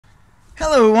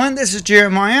Hello everyone, this is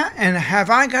Jeremiah, and have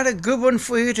I got a good one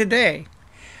for you today?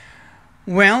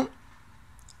 Well,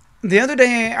 the other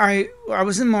day I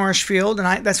was in Marshfield,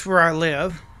 and that's where I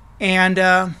live, and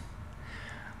I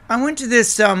went to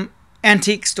this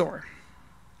antique store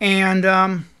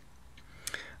and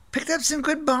picked up some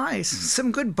good buys,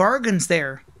 some good bargains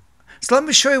there. So let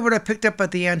me show you what I picked up at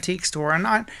the antique store, and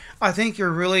I think you'll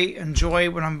really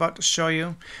enjoy what I'm about to show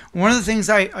you. One of the things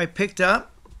I picked up,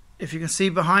 if you can see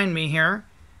behind me here,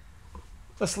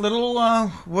 this little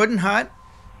wooden hut,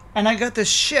 and I got this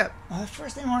ship. Well, the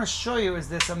first thing I want to show you is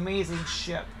this amazing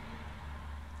ship.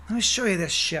 Let me show you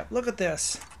this ship. Look at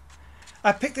this.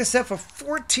 I picked this up for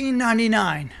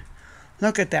 $14.99.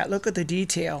 Look at that. Look at the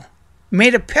detail.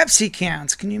 Made of Pepsi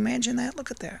cans. Can you imagine that?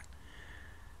 Look at that.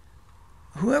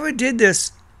 Whoever did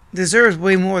this deserves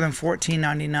way more than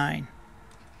 $14.99.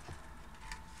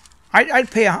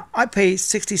 I'd pay $60,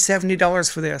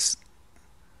 $70 for this.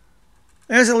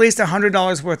 There's at least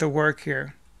 $100 worth of work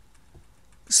here.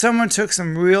 Someone took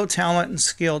some real talent and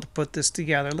skill to put this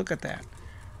together. Look at that.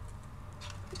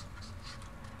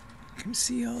 Can you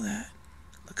see all that?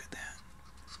 Look at that.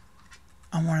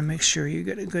 I want to make sure you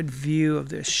get a good view of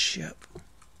this ship.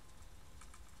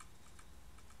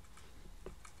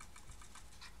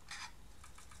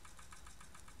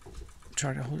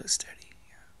 Try to hold it steady.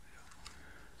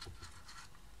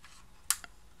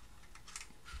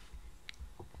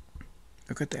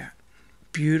 Look at that.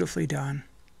 Beautifully done.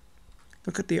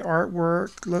 Look at the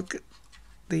artwork. Look at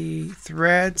the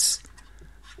threads.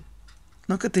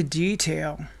 Look at the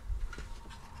detail.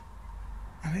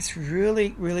 Oh, it's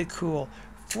really, really cool.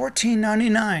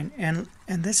 $14.99,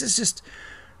 and this is just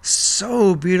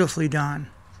so beautifully done.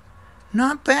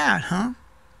 Not bad, huh?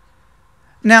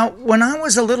 Now, when I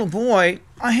was a little boy,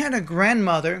 I had a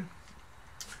grandmother.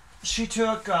 She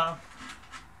took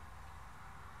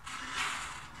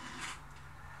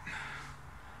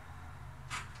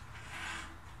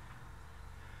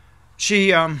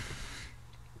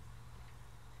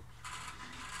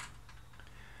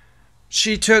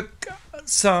she took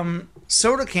some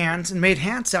soda cans and made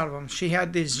hats out of them. She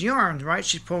had these yarns, right?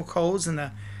 She'd poke holes in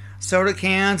the soda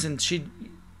cans and she'd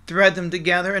thread them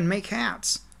together and make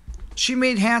hats. She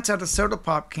made hats out of soda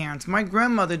pop cans. My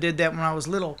grandmother did that when I was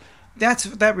little.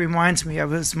 That reminds me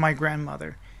of is my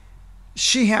grandmother.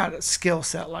 She had a skill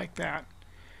set like that.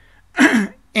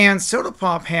 And soda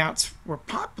pop hats were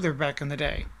popular back in the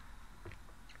day.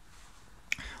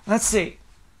 Let's see.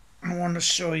 I want to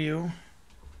show you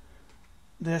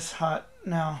this hut.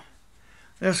 Now,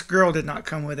 this girl did not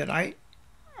come with it. I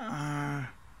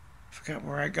forgot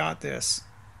where I got this.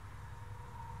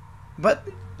 But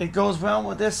it goes well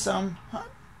with this hut.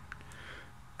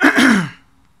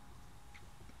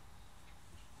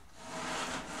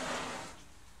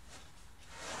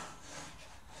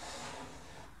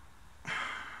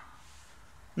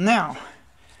 Now,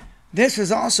 this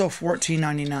is also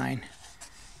 $14.99.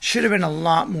 Should have been a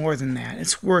lot more than that.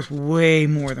 It's worth way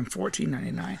more than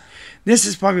 $14.99. This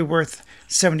is probably worth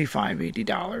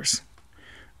 $75,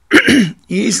 $80.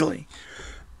 Easily.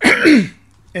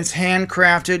 It's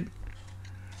handcrafted.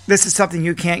 This is something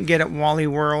you can't get at Wally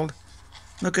World.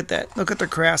 Look at that. Look at the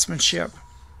craftsmanship.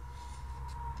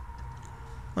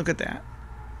 Look at that.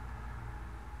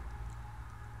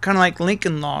 Kind of like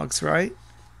Lincoln Logs, right?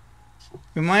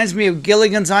 Reminds me of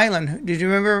Gilligan's Island. Did you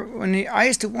remember when I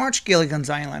used to watch Gilligan's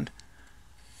Island?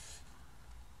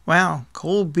 Wow,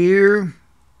 cold beer,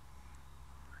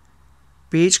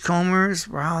 beachcombers.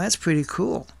 Wow, that's pretty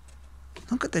cool.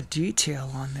 Look at the detail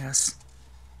on this.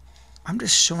 I'm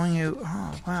just showing you.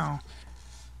 Oh, wow.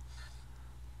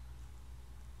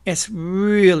 It's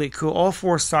really cool. All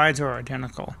four sides are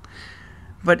identical.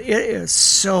 But it is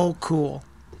so cool.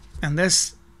 And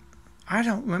this, I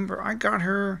don't remember. I got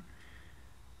her.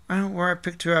 I don't know where I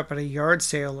picked her up at a yard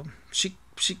sale.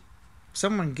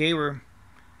 Someone gave her.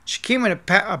 She came in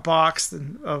a box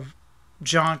of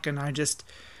junk, and I just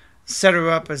set her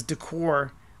up as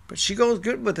decor. But she goes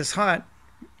good with this hut.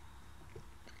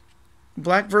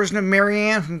 Black version of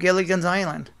Marianne from Gilligan's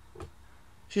Island.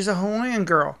 She's a Hawaiian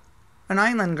girl, an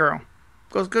island girl.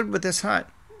 Goes good with this hut.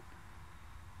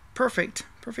 Perfect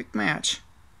match.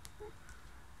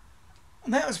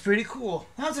 That was pretty cool.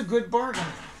 That was a good bargain.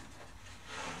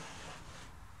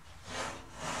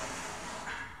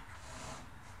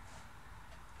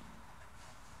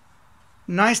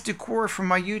 Nice decor for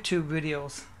my YouTube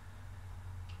videos.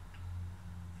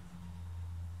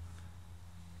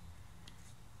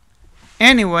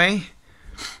 Anyway,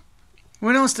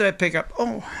 what else did I pick up?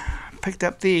 Oh, I picked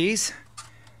up these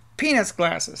Peanuts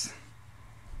glasses.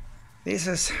 This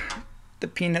is the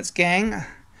Peanuts gang.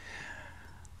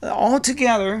 All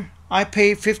together, I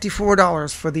paid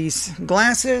 $54 for these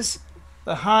glasses,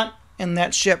 the hat, and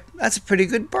that ship. That's a pretty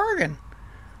good bargain.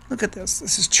 Look at this.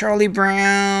 This is Charlie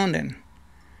Brown and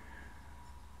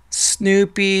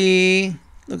Snoopy.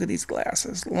 Look at these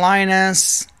glasses.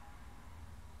 Linus.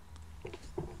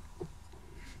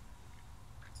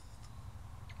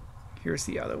 Here's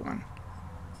the other one.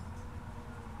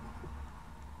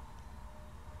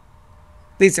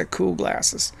 These are cool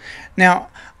glasses. Now,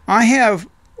 I have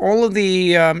all of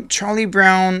the Charlie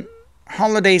Brown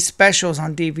holiday specials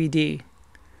on DVD.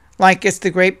 Like It's the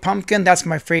Great Pumpkin, that's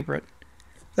my favorite.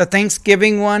 The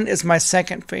Thanksgiving one is my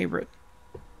second favorite.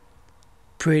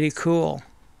 Pretty cool.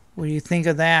 What do you think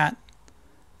of that?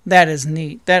 That is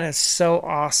neat. That is so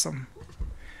awesome.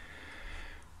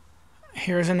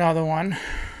 Here's another one.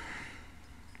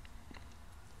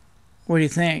 What do you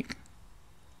think?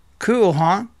 Cool,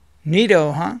 huh?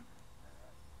 Neato, huh?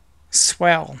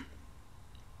 Swell.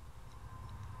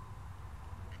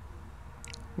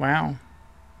 Wow.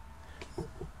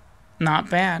 Not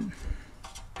bad.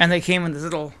 And they came in this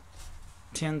little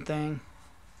tin thing.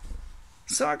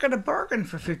 So I got a bargain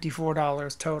for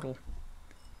 $54 total.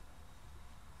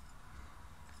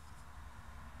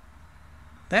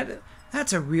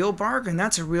 That's a real bargain.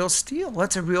 That's a real steal.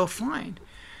 That's a real find.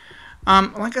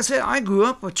 Like I said, I grew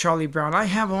up with Charlie Brown. I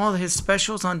have all of his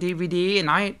specials on DVD, and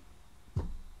I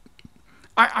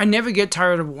never get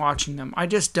tired of watching them. I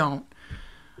just don't.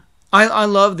 I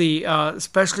love the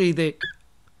especially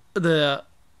the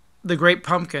Great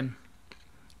Pumpkin.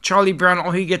 Charlie Brown,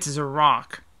 all he gets is a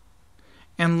rock.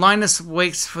 And Linus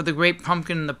waits for the Great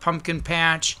Pumpkin in the pumpkin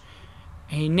patch.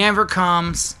 And he never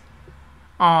comes.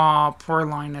 Aw, poor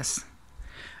Linus.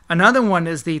 Another one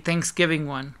is the Thanksgiving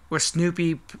one, where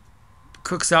Snoopy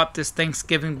cooks up this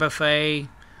Thanksgiving buffet,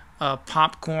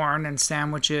 popcorn and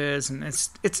sandwiches, and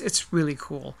it's really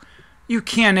cool. You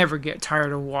can't ever get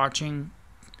tired of watching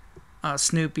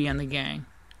Snoopy and the gang.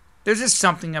 There's just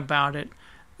something about it.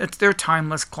 They're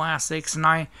timeless classics, and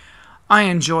I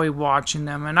enjoy watching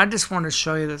them. And I just want to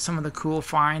show you that some of the cool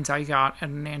finds I got at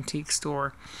an antique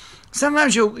store.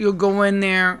 Sometimes you'll go in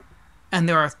there, and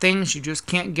there are things you just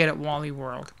can't get at Wally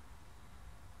World.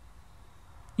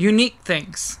 Unique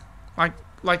things,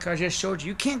 like I just showed you.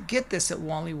 You can't get this at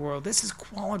Wally World. This is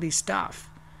quality stuff,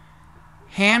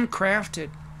 handcrafted.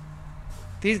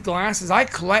 These glasses, I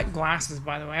collect glasses,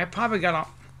 by the way. I probably got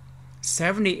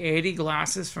 70, 80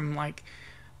 glasses from like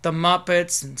the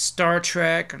Muppets and Star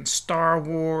Trek and Star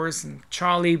Wars and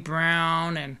Charlie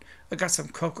Brown, and I got some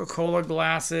Coca-Cola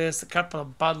glasses, a couple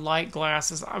of Bud Light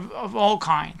glasses of all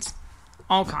kinds,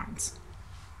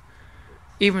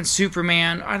 even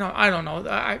Superman. I don't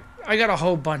know. I got a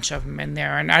whole bunch of them in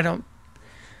there, and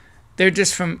they're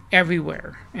just from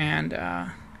everywhere,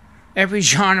 and every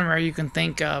genre you can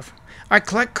think of. I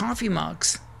collect coffee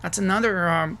mugs. That's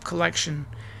another collection.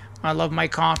 I love my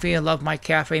coffee. I love my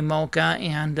cafe mocha.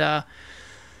 And,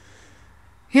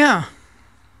 yeah.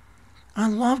 I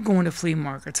love going to flea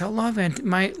markets. I love it.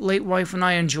 My late wife and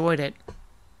I enjoyed it.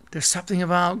 There's something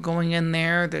about going in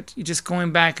there that you're just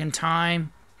going back in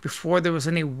time before there was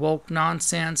any woke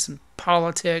nonsense and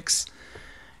politics.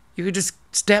 You could just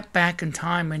step back in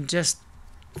time and just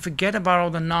forget about all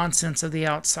the nonsense of the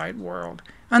outside world.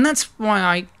 And that's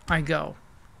why I go.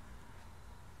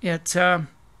 It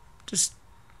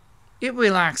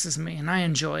relaxes me, and I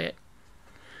enjoy it.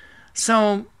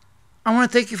 So, I want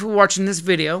to thank you for watching this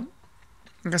video.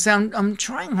 Like I said, I'm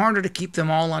trying harder to keep them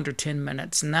all under 10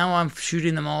 minutes, and now I'm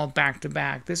shooting them all back to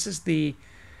back. This is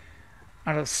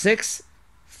out of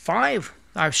 5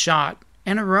 I've shot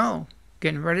in a row,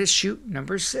 getting ready to shoot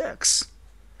number 6.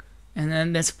 And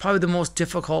then that's probably the most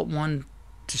difficult one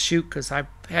to shoot because I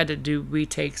had to do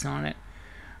retakes on it.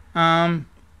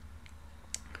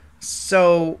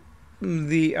 So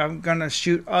I'm gonna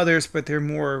shoot others, but they're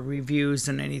more reviews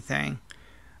than anything.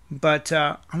 But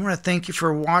I want to thank you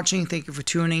for watching. Thank you for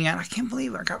tuning in. I can't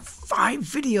believe I got 5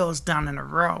 videos done in a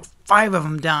row. 5 of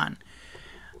them done.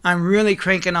 I'm really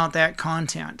cranking out that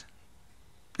content,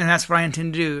 and that's what I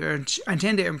intend to do. I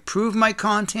intend to improve my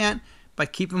content by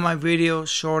keeping my videos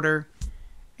shorter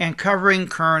and covering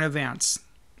current events.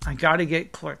 I got to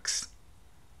get clicks.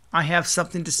 I have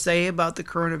something to say about the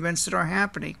current events that are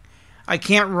happening. I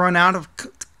can't run out of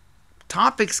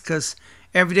topics because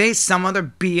every day some other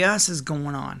BS is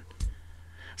going on.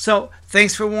 So,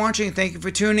 thanks for watching. Thank you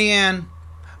for tuning in.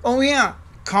 Oh yeah,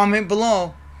 comment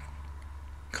below.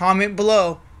 Comment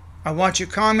below. I want your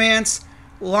comments.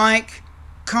 Like,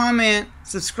 comment,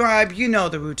 subscribe. You know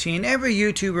the routine. Every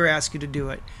YouTuber asks you to do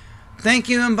it. Thank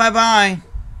you and bye-bye.